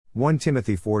1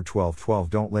 Timothy 4:12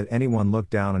 Don't let anyone look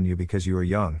down on you because you are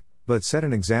young, but set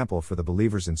an example for the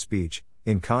believers in speech,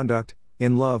 in conduct,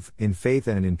 in love, in faith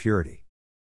and in purity.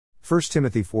 1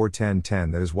 Timothy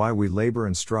 4:10 That is why we labor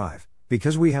and strive,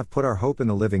 because we have put our hope in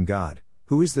the living God,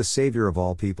 who is the Savior of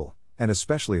all people, and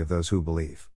especially of those who believe.